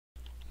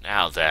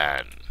Now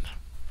then,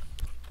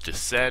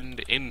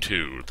 descend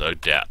into the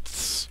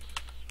depths.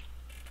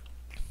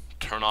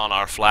 Turn on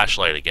our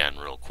flashlight again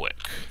real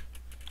quick.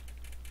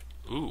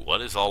 Ooh,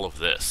 what is all of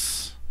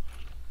this?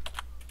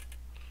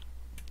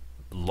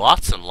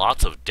 Lots and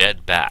lots of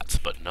dead bats,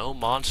 but no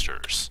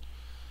monsters.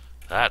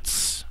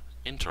 That's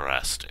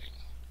interesting.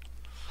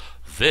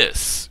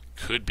 This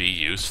could be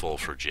useful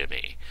for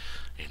Jimmy.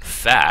 In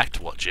fact,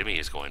 what Jimmy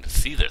is going to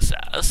see this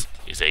as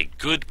is a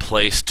good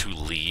place to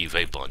leave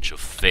a bunch of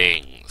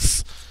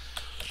things.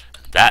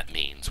 That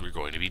means we're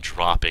going to be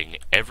dropping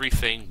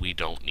everything we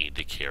don't need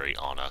to carry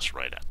on us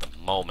right at the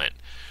moment,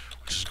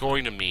 which is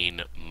going to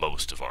mean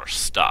most of our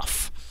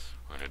stuff.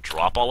 We're going to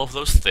drop all of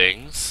those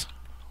things.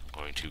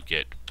 I'm going to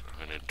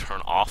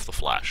turn off the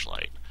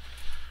flashlight.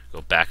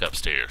 Go back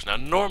upstairs. Now,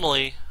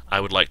 normally, I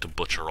would like to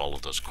butcher all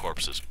of those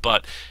corpses,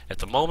 but at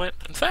the moment,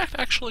 in fact,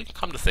 actually,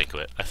 come to think of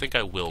it, I think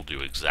I will do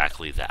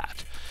exactly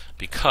that,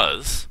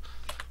 because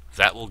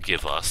that will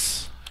give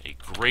us a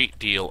great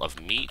deal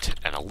of meat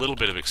and a little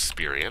bit of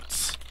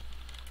experience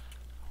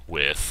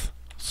with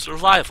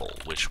survival,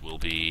 which will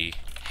be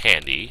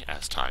handy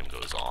as time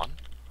goes on.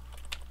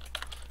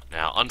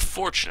 Now,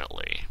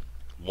 unfortunately,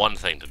 one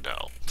thing to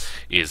know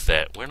is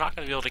that we're not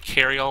going to be able to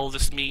carry all of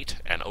this meat,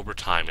 and over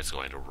time it's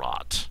going to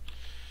rot.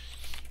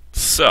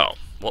 So,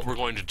 what we're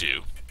going to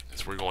do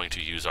is we're going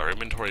to use our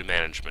inventory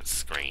management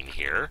screen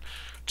here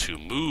to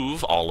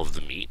move all of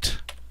the meat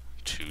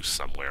to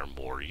somewhere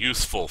more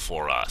useful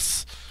for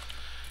us.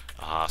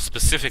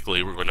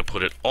 Specifically, we're going to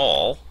put it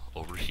all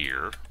over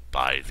here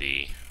by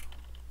the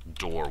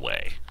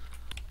doorway.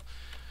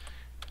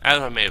 As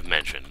I may have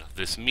mentioned,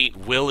 this meat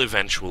will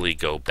eventually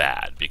go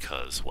bad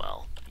because,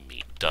 well,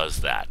 meat does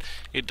that.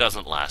 It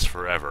doesn't last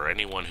forever.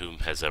 Anyone who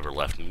has ever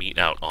left meat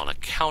out on a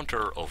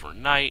counter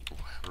overnight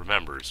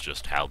remembers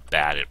just how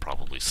bad it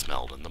probably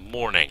smelled in the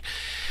morning.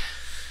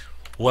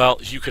 Well,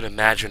 you can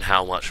imagine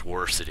how much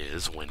worse it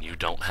is when you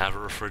don't have a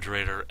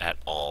refrigerator at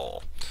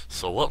all.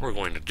 So what we're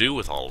going to do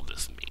with all of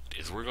this meat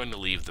is we're going to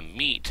leave the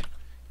meat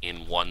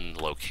in one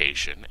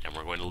location, and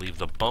we're going to leave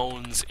the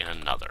bones in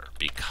another,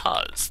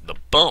 because the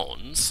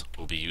bones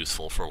will be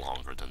useful for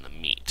longer than the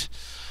meat.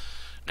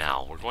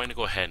 Now, we're going to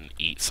go ahead and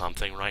eat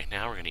something right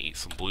now. We're going to eat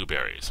some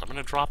blueberries. I'm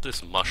going to drop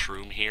this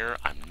mushroom here.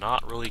 I'm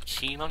not really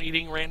keen on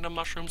eating random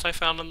mushrooms I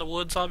found in the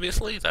woods,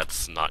 obviously.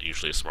 That's not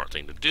usually a smart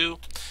thing to do.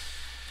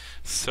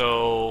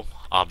 So,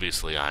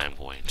 obviously, I am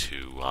going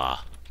to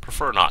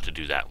prefer not to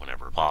do that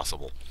whenever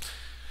possible.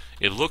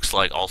 It looks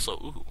like also,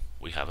 ooh,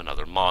 we have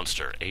another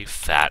monster, a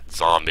fat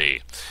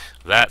zombie.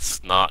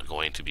 That's not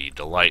going to be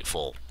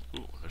delightful.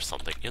 Ooh, there's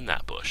something in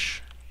that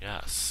bush.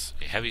 Yes,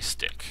 a heavy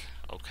stick.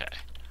 Okay.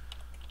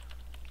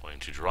 I'm going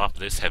to drop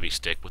this heavy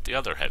stick with the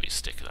other heavy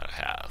stick that I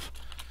have.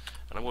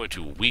 And I'm going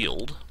to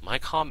wield my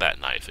combat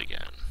knife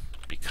again,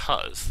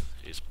 because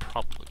it is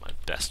probably my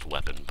best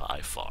weapon by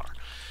far.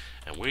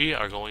 And we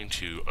are going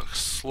to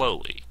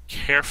slowly,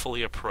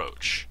 carefully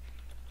approach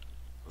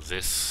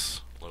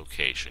this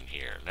location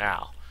here.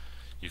 Now,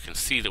 you can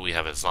see that we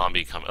have a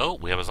zombie coming. Oh,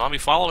 we have a zombie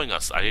following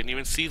us. I didn't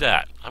even see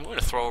that. I'm going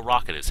to throw a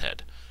rock at his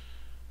head.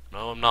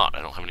 No, I'm not.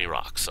 I don't have any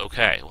rocks.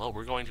 Okay, well,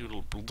 we're going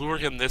to lure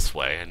him this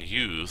way and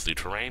use the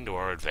terrain to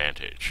our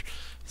advantage.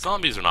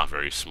 Zombies are not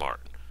very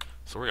smart,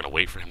 so we're going to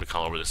wait for him to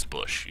come over this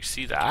bush. You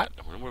see that?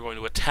 And we're going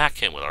to attack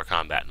him with our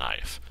combat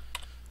knife.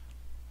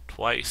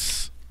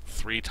 Twice,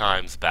 3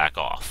 times back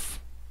off.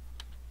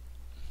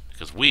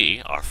 Because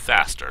we are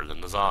faster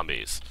than the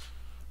zombies.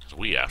 Because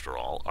we, after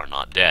all, are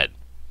not dead.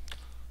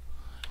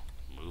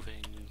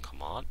 Moving,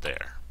 come on,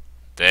 there.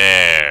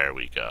 There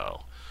we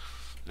go.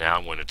 Now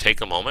I'm going to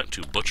take a moment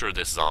to butcher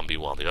this zombie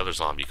while the other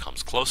zombie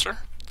comes closer.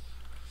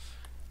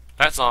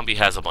 That zombie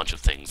has a bunch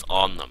of things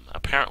on them.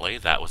 Apparently,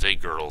 that was a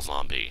girl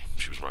zombie.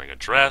 She was wearing a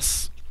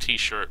dress,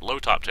 t-shirt,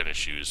 low-top tennis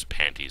shoes,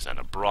 panties, and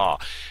a bra,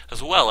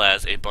 as well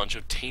as a bunch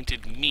of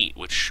tainted meat,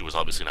 which she was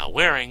obviously not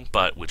wearing,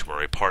 but which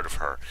were a part of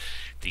her.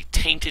 The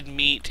tainted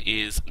meat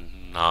is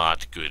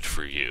not good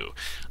for you.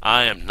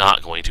 I am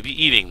not going to be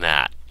eating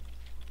that.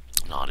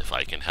 Not if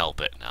I can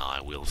help it. Now,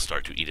 I will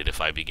start to eat it if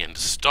I begin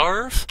to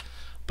starve,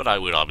 but I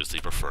would obviously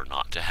prefer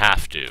not to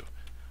have to.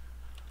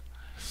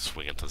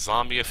 Swing at the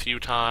zombie a few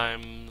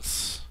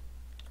times.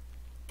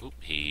 Oop,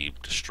 he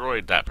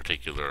destroyed that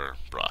particular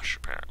brush,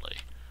 apparently.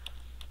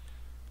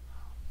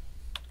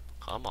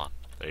 Come on.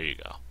 There you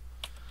go.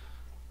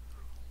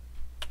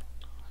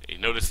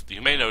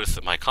 You may notice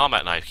that my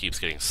combat knife keeps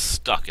getting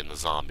stuck in the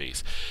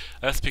zombies.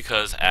 That's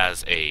because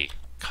as a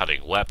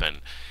cutting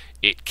weapon,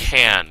 it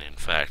can, in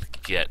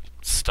fact, get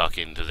stuck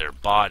into their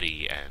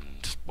body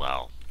and,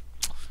 well,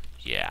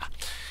 yeah.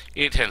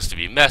 It tends to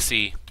be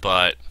messy,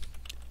 but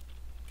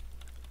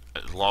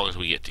as long as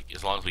we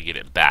get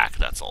it back,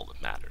 that's all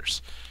that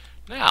matters.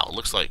 Now, it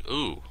looks like,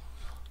 ooh,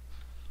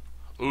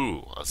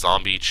 a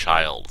zombie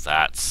child.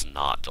 That's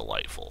not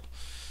delightful.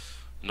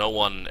 No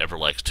one ever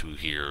likes to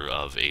hear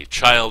of a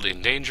child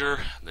in danger.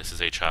 This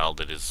is a child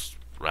that is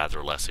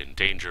rather less in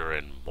danger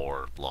and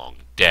more long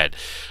dead.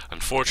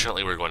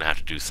 Unfortunately, we're going to have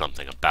to do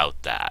something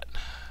about that.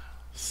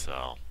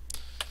 So,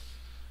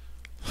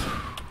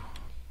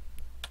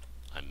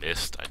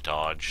 missed, I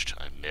dodged,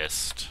 I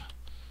missed.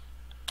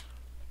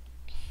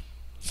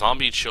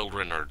 Zombie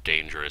children are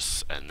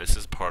dangerous, and this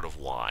is part of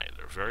why.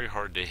 They're very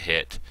hard to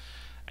hit,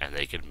 and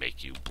they can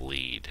make you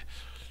bleed.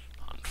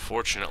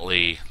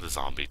 Unfortunately, the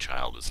zombie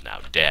child is now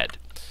dead.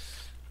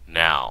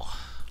 Now,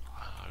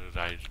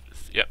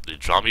 yep, the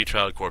zombie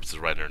child corpse is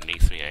right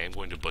underneath me. I am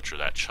going to butcher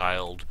that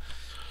child.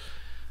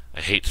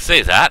 I hate to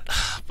say that,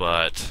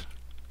 but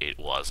it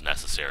was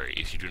necessary.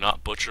 If you do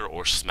not butcher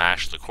or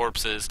smash the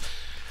corpses,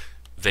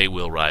 they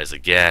will rise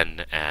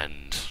again,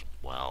 and,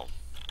 well,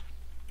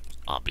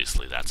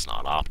 obviously that's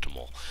not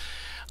optimal.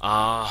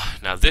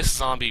 Now this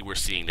zombie we're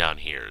seeing down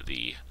here,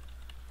 the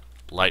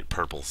light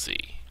purple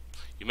sea,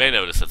 you may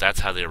notice that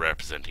that's how they're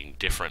representing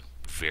different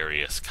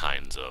various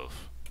kinds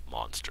of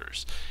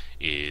monsters,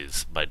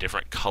 is by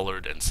different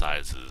colored and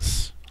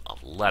sizes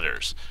of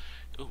letters.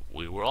 Ooh,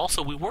 we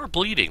were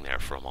bleeding there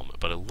for a moment,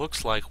 but it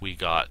looks like we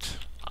got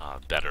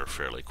better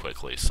fairly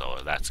quickly, so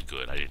that's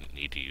good. I didn't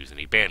need to use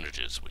any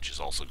bandages, which is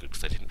also good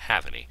because I didn't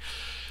have any.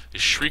 The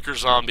Shrieker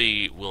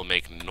zombie will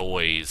make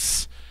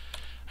noise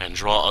and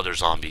draw other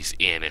zombies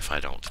in if I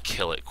don't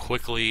kill it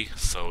quickly,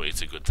 so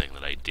it's a good thing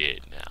that I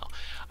did. Now,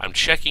 I'm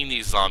checking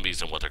these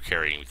zombies and what they're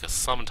carrying because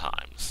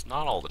sometimes,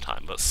 not all the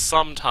time, but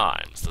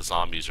sometimes the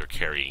zombies are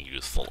carrying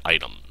useful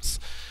items.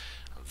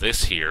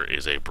 This here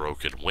is a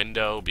broken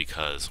window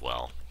because,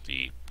 well,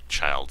 the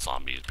child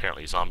zombies,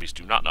 apparently zombies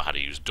do not know how to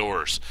use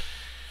doors.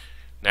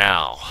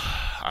 Now,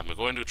 I'm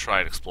going to try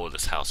and explore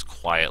this house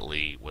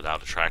quietly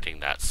without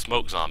attracting that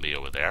smoke zombie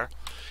over there.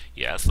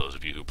 Yes, those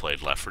of you who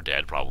played Left 4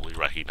 Dead probably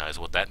recognize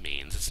what that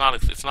means. It's not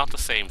the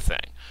same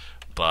thing,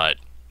 but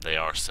they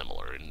are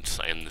similar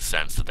in the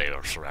sense that they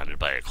are surrounded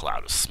by a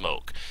cloud of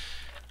smoke.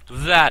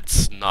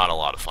 That's not a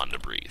lot of fun to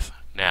breathe.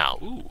 Now,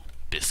 ooh,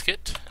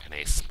 biscuit and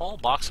a small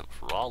box of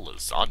raw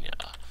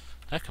lasagna.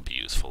 That could be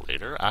useful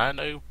later. And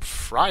a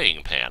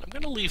frying pan. I'm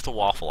going to leave the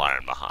waffle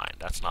iron behind.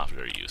 That's not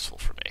very useful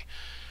for me.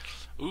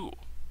 Ooh,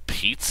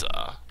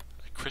 pizza,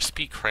 a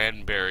crispy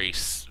cranberry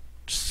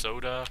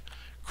soda,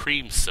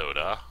 cream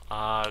soda,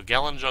 a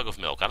gallon jug of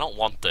milk. I don't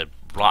want the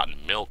rotten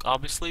milk,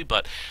 obviously,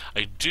 but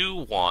I do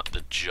want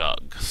the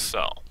jug.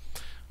 So,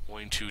 I'm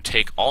going to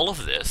take all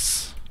of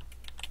this,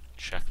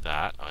 check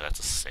that. Oh, that's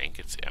a sink,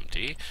 it's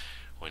empty.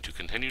 I'm going to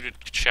continue to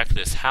check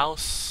this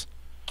house.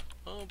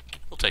 Oh,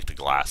 we'll take the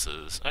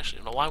glasses.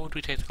 Actually, no, why would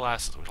we take the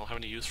glasses? We don't have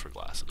any use for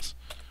glasses.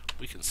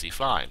 We can see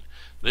fine.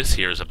 This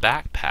here is a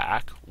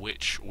backpack,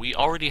 which we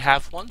already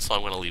have one, so I'm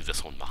going to leave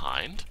this one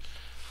behind.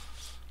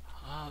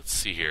 Let's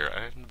see here.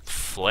 And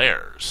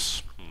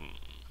flares.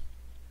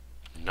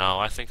 No,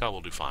 I think I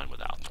will do fine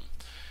without them.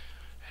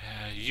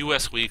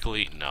 U.S.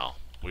 Weekly, no.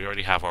 We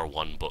already have our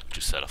one book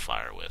to set a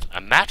fire with.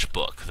 A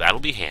matchbook, that'll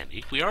be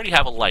handy. We already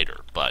have a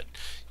lighter, but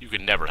you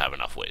can never have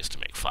enough ways to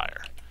make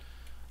fire.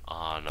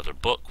 Another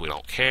book, we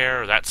don't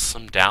care. That's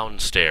some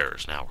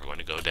downstairs. Now we're going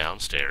to go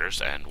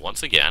downstairs, and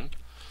once again,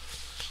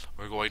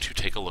 we're going to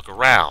take a look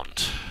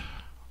around.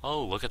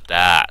 Oh, look at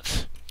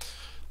that.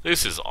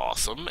 This is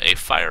awesome. A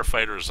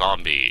firefighter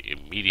zombie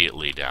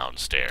immediately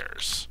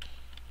downstairs.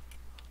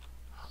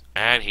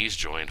 And he's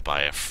joined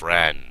by a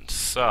friend.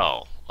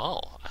 So,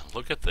 oh,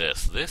 look at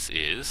this. This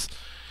is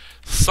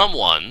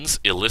someone's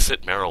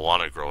illicit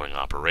marijuana growing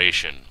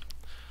operation.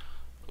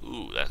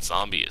 Ooh, that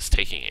zombie is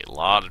taking a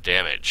lot of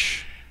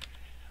damage.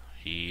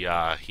 He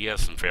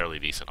has some fairly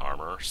decent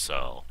armor,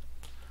 so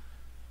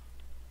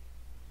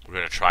we're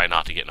going to try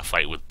not to get in a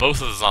fight with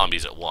both of the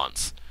zombies at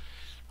once.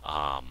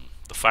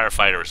 The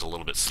firefighter is a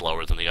little bit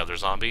slower than the other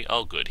zombie.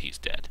 Oh, good, he's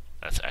dead.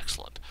 That's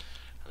excellent.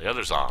 The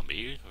other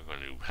zombie, we're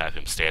going to have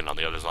him stand on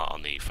the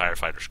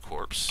firefighter's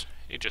corpse.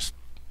 It just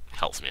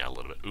helps me out a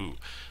little bit. Ooh,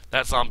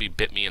 that zombie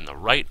bit me in the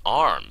right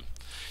arm.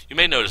 You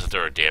may notice that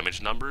there are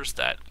damage numbers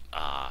that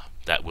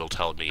will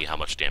tell me how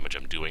much damage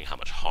I'm doing, how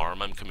much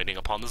harm I'm committing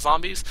upon the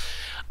zombies.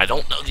 I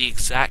don't know the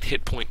exact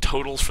hit point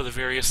totals for the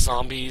various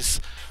zombies.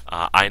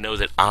 I know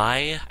that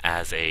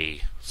as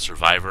a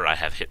survivor, I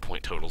have hit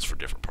point totals for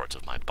different parts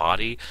of my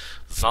body.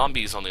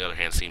 Zombies, on the other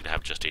hand, seem to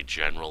have just a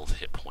general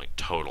hit point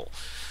total,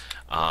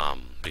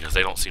 because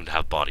they don't seem to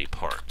have body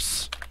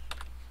parts.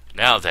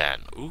 Now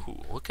then,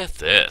 ooh, look at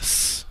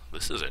this.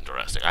 This is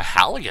interesting. A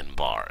Halligan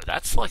bar.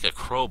 That's like a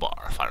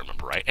crowbar, if I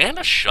remember right. And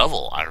a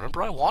shovel. I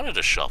remember I wanted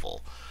a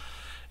shovel.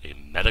 A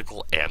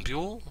medical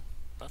ambule?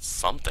 That's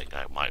something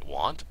I might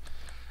want.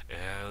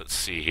 Let's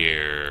see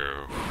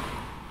here.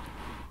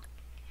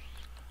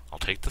 I'll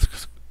take the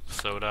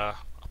soda.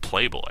 A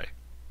Playboy.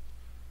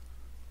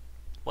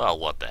 Well,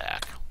 what the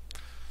heck.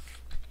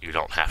 You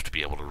don't have to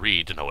be able to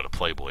read to know what a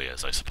Playboy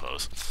is, I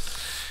suppose.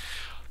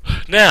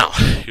 Now,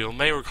 you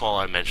may recall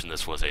I mentioned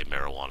this was a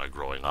marijuana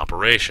growing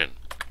operation.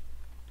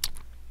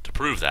 To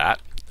prove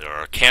that, there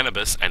are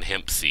cannabis and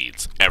hemp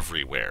seeds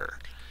everywhere.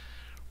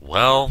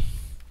 Well,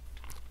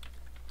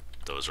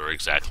 those are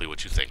exactly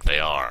what you think they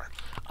are.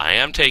 I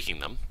am taking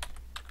them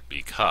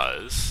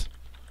because,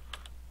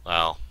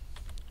 well,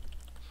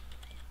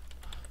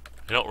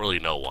 I don't really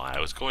know why. I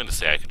was going to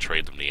say I could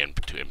trade them to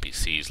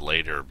NPCs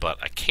later, but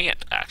I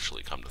can't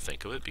actually, come to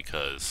think of it,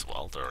 because,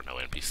 well, there are no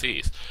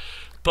NPCs.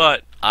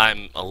 but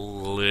I'm a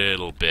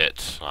little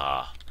bit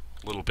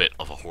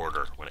of a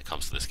hoarder when it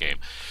comes to this game.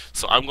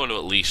 So I'm going to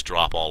at least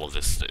drop all of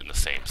this in the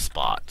same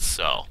spot.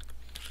 So,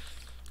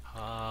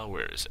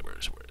 where is it? Where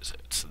is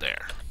it? It's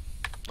there.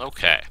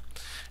 Okay.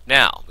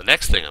 Now, the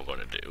next thing I'm going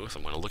to do is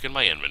I'm going to look in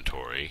my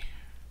inventory.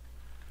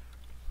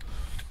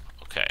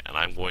 Okay, and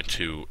I'm going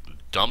to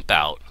dump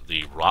out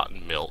the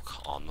rotten milk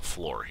on the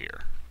floor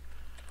here.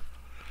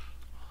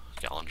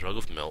 Gallon jug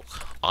of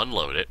milk,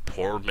 unload it,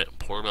 pour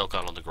milk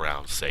out on the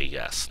ground, say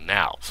yes.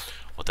 Now,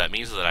 what that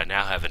means is that I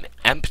now have an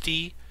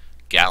empty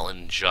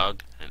gallon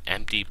jug, an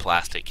empty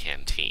plastic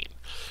canteen.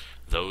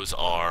 Those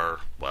are,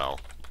 well,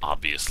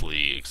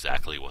 obviously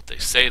exactly what they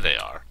say they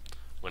are.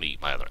 I'm going to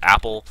eat my other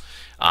apple.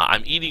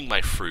 I'm eating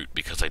my fruit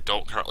because I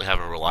don't currently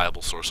have a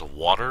reliable source of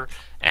water,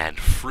 and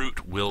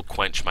fruit will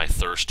quench my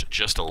thirst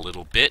just a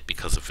little bit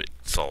because of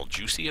it's all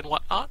juicy and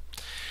whatnot.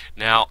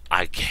 Now,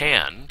 I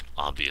can,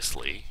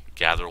 obviously,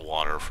 gather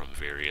water from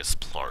various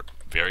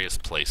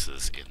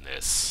places in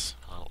this.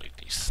 I don't need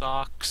these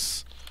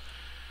socks.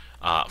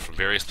 From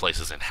various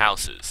places in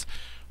houses.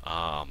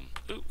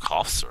 Ooh,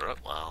 cough syrup.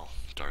 Well,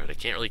 darn it, I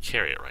can't really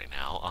carry it right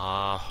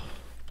now.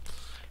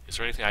 Is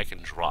there anything I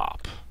can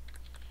drop?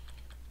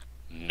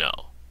 No.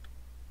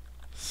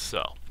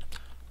 So,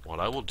 what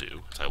I will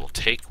do is I will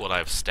take what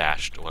I've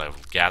stashed, what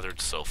I've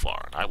gathered so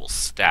far, and I will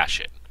stash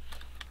it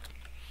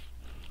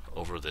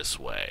over this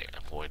way.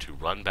 I'm going to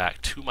run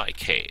back to my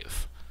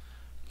cave,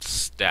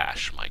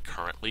 stash my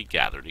currently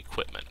gathered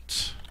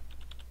equipment,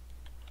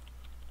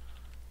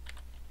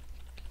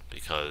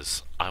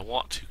 because I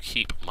want to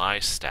keep my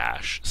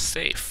stash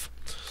safe.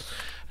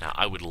 Now,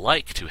 I would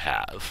like to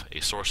have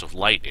a source of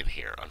light in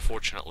here.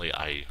 Unfortunately,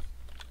 I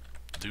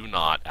do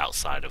not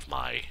outside of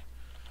my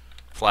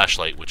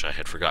flashlight, which I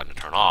had forgotten to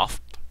turn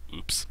off.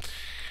 Oops.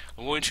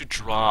 I'm going to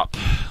drop...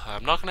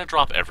 I'm not going to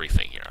drop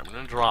everything here. I'm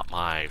going to drop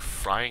my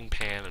frying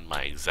pan and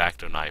my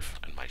X-Acto knife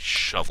and my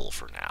shovel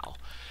for now.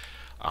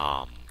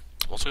 I'm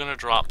also going to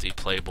drop the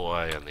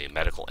Playboy and the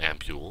medical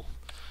ampule.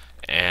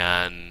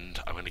 And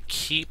I'm going to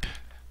keep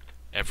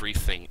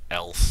everything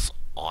else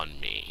on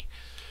me,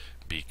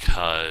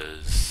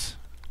 because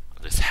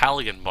this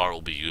Halligan bar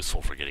will be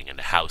useful for getting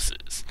into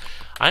houses.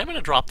 I am going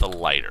to drop the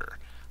lighter.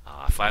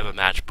 If I have a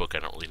matchbook, I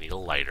don't really need a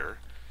lighter.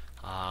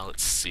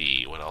 Let's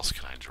see, what else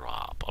can I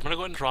drop? I'm going to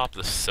go ahead and drop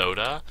the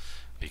soda,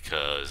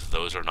 because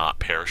those are not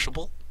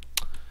perishable,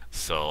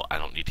 so I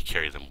don't need to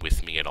carry them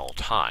with me at all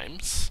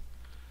times.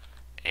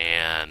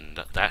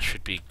 And that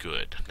should be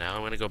good. Now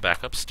I'm going to go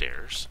back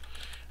upstairs.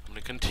 I'm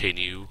going to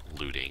continue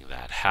looting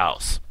that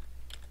house.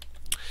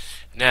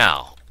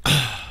 Now,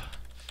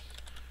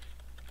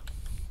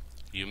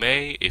 you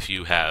may, if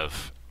you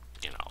have,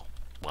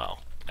 well,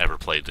 ever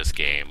played this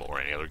game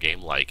or any other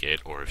game like it,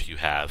 or if you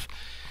have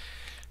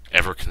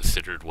ever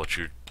considered what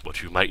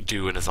you might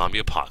do in a zombie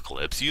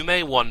apocalypse, you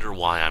may wonder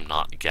why I'm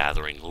not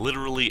gathering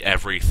literally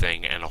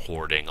everything and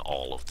hoarding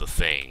all of the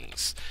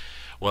things.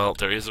 Well,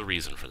 there is a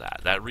reason for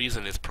that. That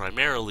reason is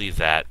primarily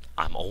that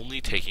I'm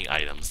only taking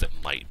items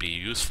that might be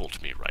useful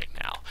to me right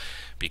now.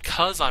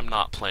 Because I'm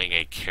not playing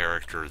a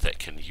character that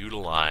can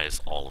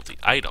utilize all of the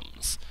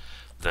items,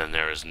 then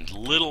there is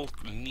little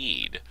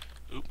need.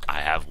 Oop,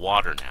 I have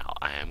water now.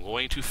 I am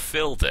going to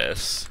fill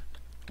this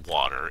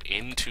water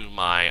into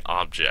my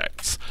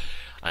objects.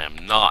 I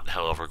am not,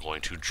 however,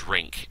 going to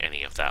drink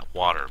any of that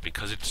water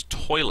because it's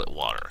toilet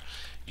water.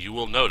 You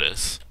will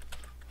notice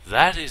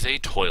that is a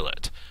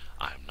toilet.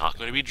 I'm not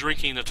going to be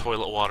drinking the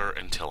toilet water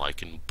until I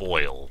can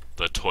boil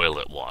the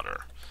toilet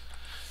water.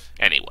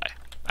 Anyway,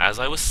 as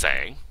I was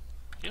saying,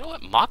 you know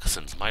what?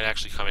 Moccasins might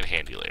actually come in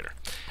handy later.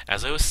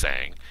 As I was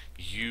saying,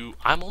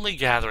 I'm only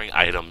gathering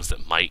items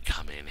that might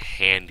come in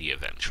handy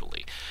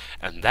eventually.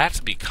 And that's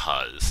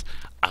because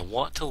I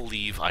want to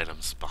leave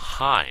items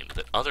behind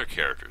that other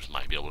characters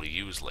might be able to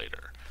use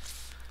later.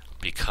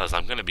 Because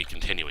I'm going to be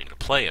continuing to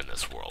play in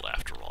this world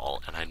after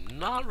all, and I'm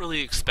not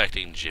really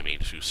expecting Jimmy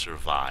to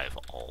survive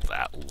all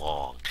that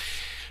long.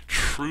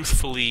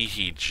 Truthfully,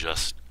 he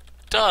just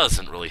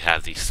doesn't really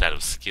have the set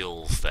of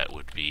skills that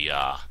would be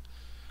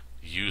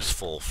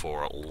useful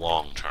for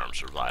long-term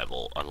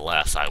survival,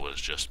 unless I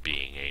was just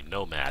being a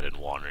nomad and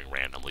wandering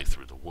randomly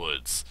through the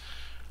woods.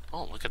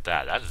 Oh, look at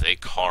that. That is a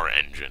car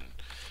engine.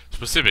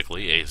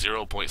 Specifically, a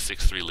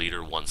 0.63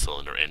 liter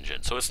one-cylinder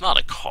engine. So it's not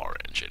a car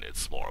engine,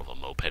 it's more of a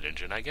moped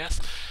engine, I guess.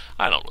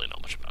 I don't really know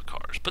much about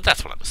cars, but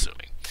that's what I'm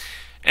assuming.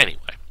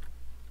 Anyway,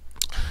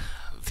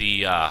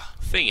 the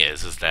thing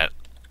is that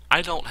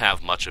I don't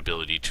have much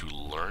ability to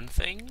learn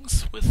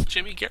things with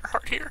Jimmy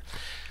Gerhardt here.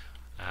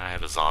 I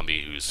have a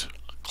zombie who's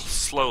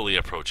slowly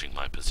approaching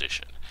my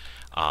position.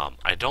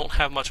 I don't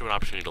have much of an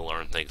opportunity to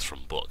learn things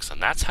from books,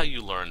 and that's how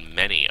you learn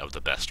many of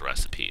the best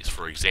recipes.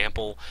 For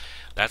example,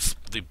 that's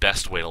the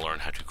best way to learn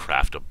how to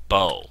craft a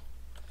bow,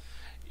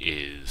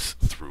 is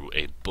through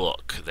a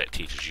book that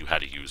teaches you how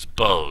to use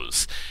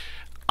bows.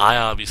 I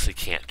obviously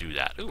can't do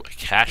that. Ooh, a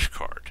cash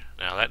card.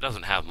 Now, that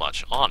doesn't have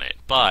much on it,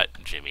 but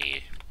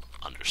Jimmy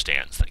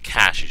understands that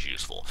cash is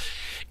useful.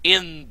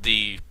 In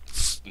the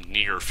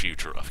near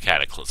future of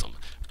Cataclysm,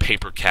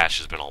 paper cash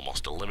has been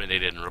almost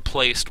eliminated and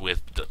replaced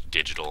with the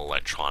digital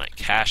electronic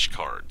cash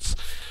cards.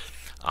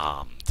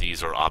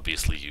 These are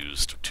obviously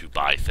used to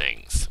buy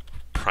things,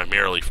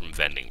 primarily from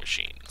vending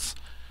machines,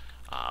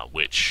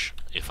 which,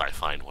 if I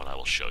find one, I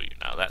will show you.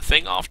 Now, that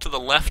thing off to the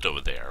left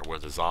over there, where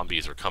the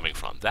zombies are coming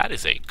from, that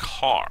is a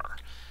car.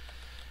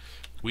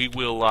 We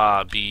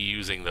will be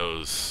using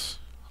those,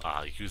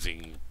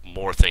 using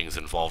more things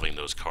involving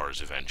those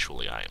cars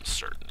eventually, I am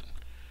certain.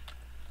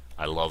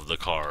 I love the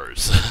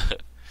cars.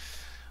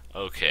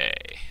 Okay,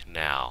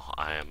 now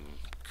I am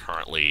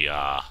currently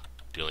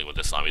dealing with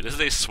this zombie. This is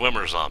a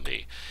swimmer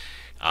zombie.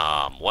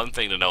 One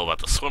thing to know about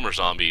the swimmer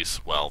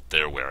zombies, well,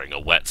 they're wearing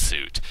a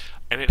wetsuit.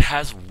 And it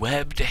has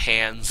webbed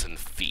hands and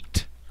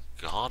feet.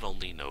 God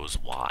only knows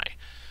why.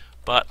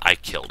 But I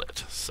killed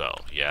it. So,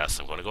 yes,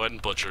 I'm going to go ahead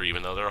and butcher,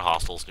 even though there are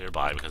hostiles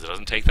nearby, because it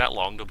doesn't take that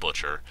long to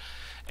butcher.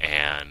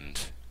 And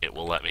it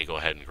will let me go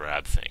ahead and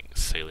grab things.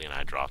 Saline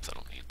eye drops, I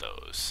don't need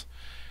those.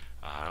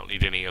 I don't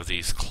need any of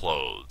these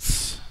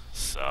clothes.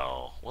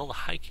 So, well, the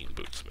hiking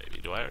boots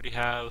maybe. Do I already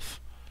have...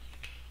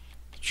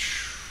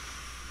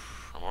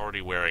 I'm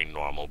already wearing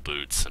normal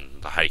boots,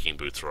 and the hiking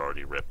boots are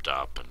already ripped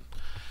up, and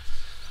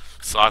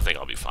so I think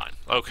I'll be fine.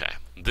 Okay,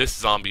 this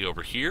zombie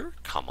over here,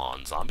 come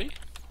on, zombie.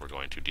 We're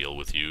going to deal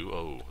with you.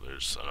 Oh,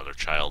 there's another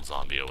child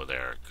zombie over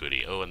there.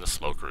 Goody. Oh, and the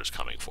smoker is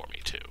coming for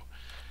me, too.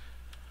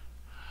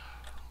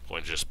 I'm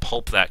going to just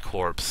pulp that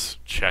corpse,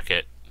 check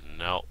it.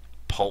 No,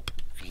 pulp,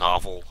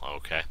 novel,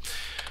 okay.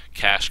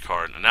 Cash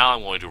card, and now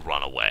I'm going to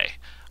run away.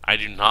 I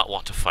do not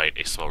want to fight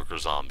a smoker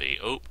zombie.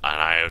 Oh, and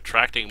I am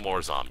attracting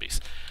more zombies.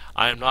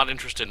 I am not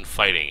interested in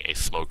fighting a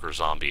smoker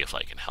zombie if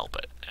I can help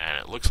it. And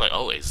it looks like,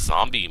 oh, a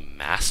zombie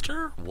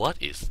master?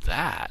 What is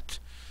that?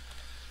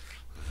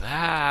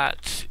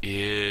 That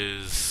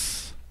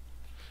is...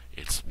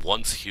 It's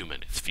once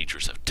human. Its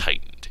features have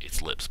tightened.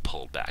 Its lips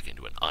pulled back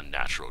into an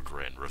unnatural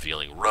grin,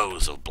 revealing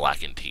rows of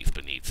blackened teeth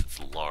beneath its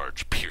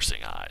large,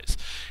 piercing eyes.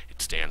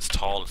 It stands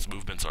tall. Its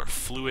movements are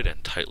fluid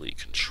and tightly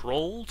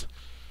controlled.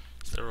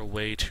 Is there a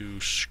way to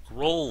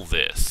scroll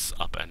this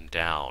up and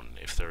down?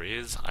 If there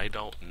is, I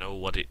don't know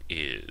what it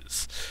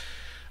is.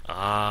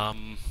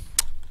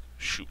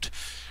 Shoot.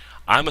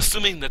 I'm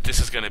assuming that this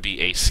is going to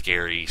be a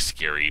scary,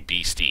 scary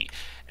beastie.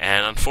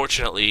 And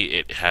unfortunately,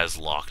 it has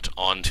locked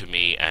onto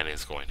me and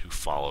is going to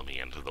follow me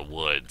into the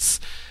woods.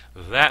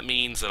 That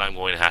means that I'm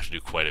going to have to do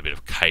quite a bit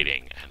of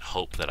kiting and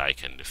hope that I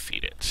can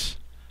defeat it.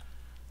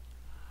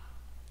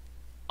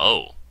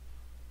 Oh.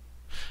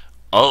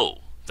 Oh.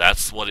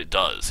 That's what it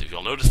does. If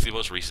you'll notice the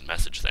most recent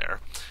message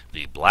there,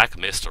 the black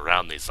mist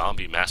around the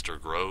zombie master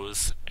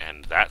grows,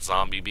 and that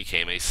zombie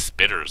became a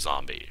spitter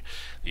zombie.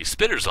 The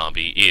spitter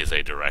zombie is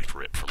a direct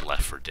rip from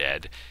Left 4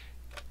 Dead.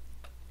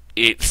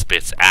 It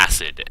spits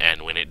acid,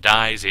 and when it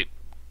dies, it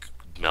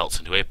melts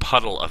into a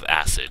puddle of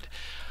acid.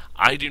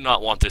 I do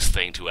not want this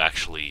thing to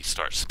actually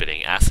start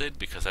spitting acid,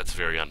 because that's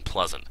very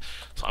unpleasant.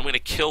 So I'm going to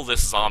kill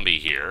this zombie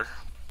here.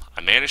 I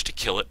managed to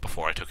kill it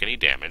before I took any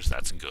damage.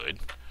 That's good.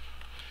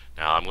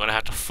 Now I'm going to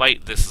have to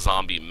fight this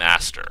zombie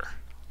master.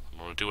 I'm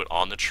going to do it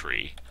on the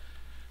tree.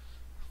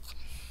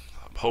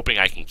 I'm hoping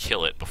I can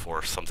kill it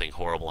before something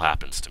horrible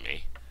happens to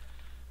me.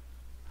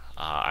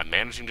 I'm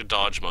managing to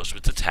dodge most of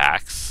its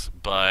attacks,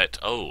 but,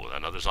 oh,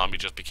 another zombie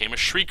just became a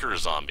shrieker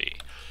zombie.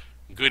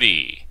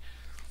 Goody.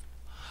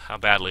 How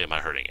badly am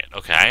I hurting it?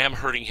 Okay, I am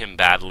hurting him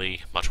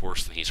badly, much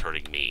worse than he's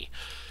hurting me.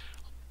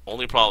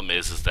 Only problem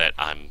is that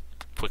I'm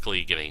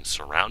quickly getting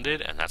surrounded,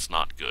 and that's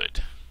not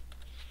good.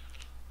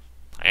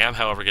 I am,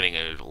 however, getting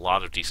a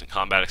lot of decent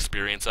combat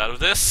experience out of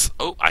this.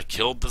 Oh, I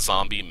killed the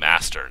zombie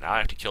master. Now I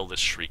have to kill this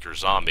shrieker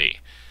zombie.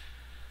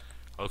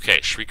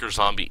 Okay, shrieker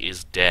zombie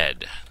is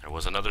dead. There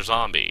was another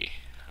zombie.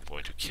 I'm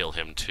going to kill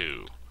him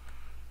too.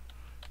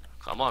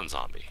 Come on,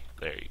 zombie.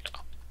 There you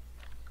go.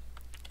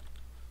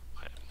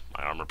 Okay,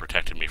 my armor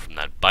protected me from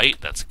that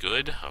bite. That's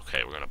good.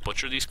 Okay, we're going to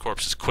butcher these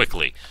corpses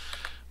quickly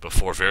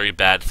before very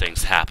bad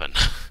things happen.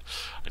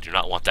 I do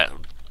not want that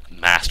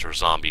master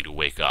zombie to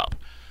wake up.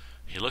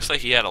 He looks like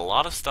he had a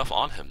lot of stuff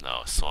on him,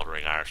 though.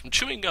 Soldering iron, some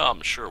chewing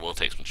gum. Sure, we'll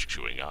take some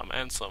chewing gum.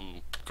 And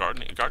some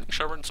gardening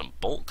shovel and some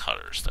bolt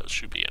cutters. Those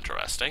should be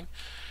interesting.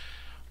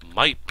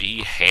 Might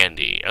be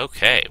handy.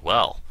 Okay,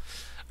 well,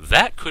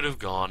 that could have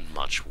gone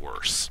much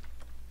worse.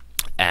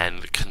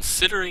 And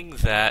considering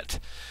that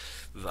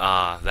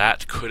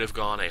that could have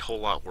gone a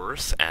whole lot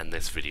worse, and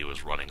this video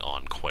is running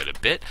on quite a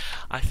bit,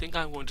 I think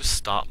I'm going to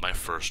stop my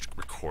first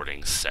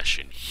recording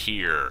session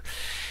here.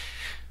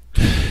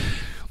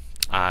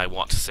 I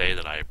want to say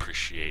that I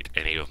appreciate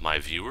any of my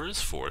viewers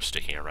for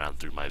sticking around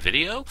through my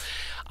video.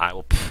 I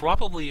will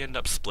probably end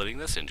up splitting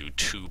this into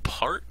 2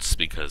 parts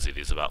because it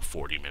is about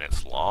 40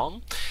 minutes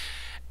long.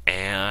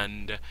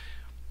 And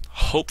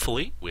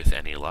hopefully, with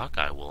any luck,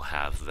 I will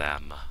have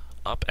them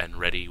up and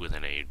ready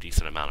within a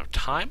decent amount of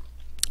time.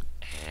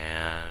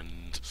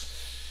 And,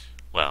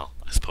 well,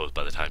 I suppose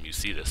by the time you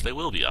see this, they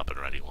will be up and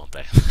ready, won't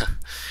they?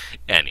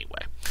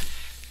 Anyway.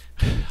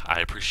 I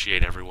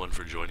appreciate everyone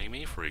for joining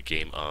me for a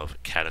game of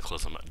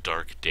Cataclysm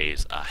Dark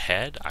Days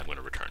Ahead. I'm going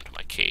to return to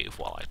my cave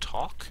while I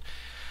talk.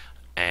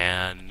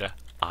 And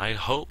I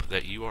hope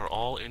that you are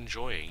all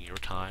enjoying your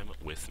time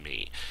with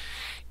me.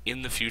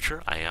 In the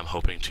future, I am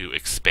hoping to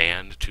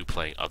expand to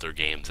play other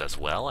games as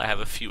well. I have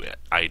a few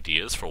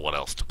ideas for what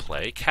else to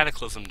play.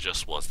 Cataclysm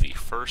just was the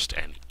first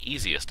and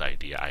easiest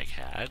idea I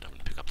had. I'm going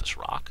to pick up this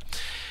rock.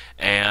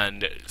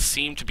 And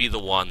seemed to be the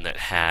one that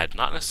had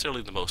not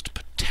necessarily the most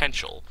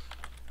potential.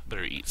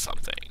 Better eat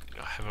something.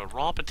 I have a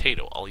raw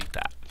potato. I'll eat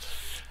that.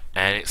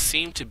 And it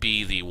seemed to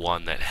be the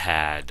one that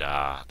had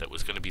that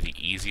was going to be the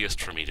easiest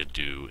for me to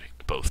do,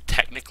 both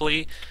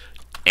technically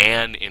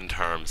and in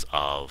terms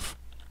of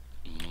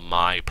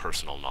my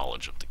personal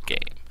knowledge of the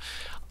game.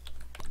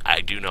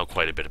 I do know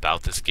quite a bit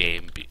about this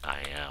game.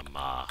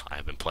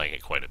 I've been playing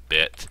it quite a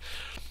bit,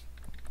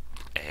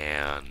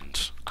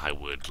 and I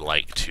would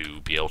like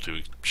to be able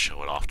to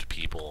show it off to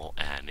people.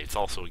 And it's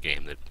also a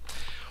game that,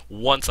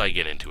 once I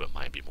get into it,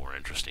 might be more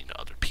interesting to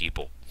other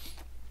people.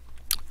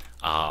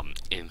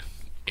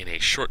 In a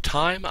short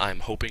time, I'm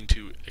hoping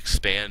to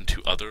expand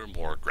to other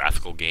more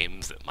graphical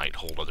games that might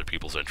hold other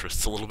people's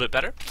interests a little bit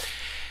better.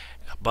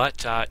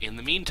 But in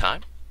the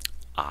meantime,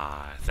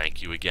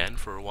 thank you again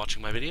for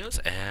watching my videos,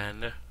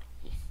 and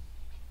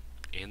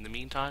in the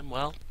meantime,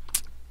 well,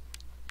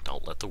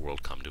 don't let the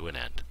world come to an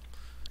end.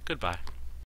 Goodbye.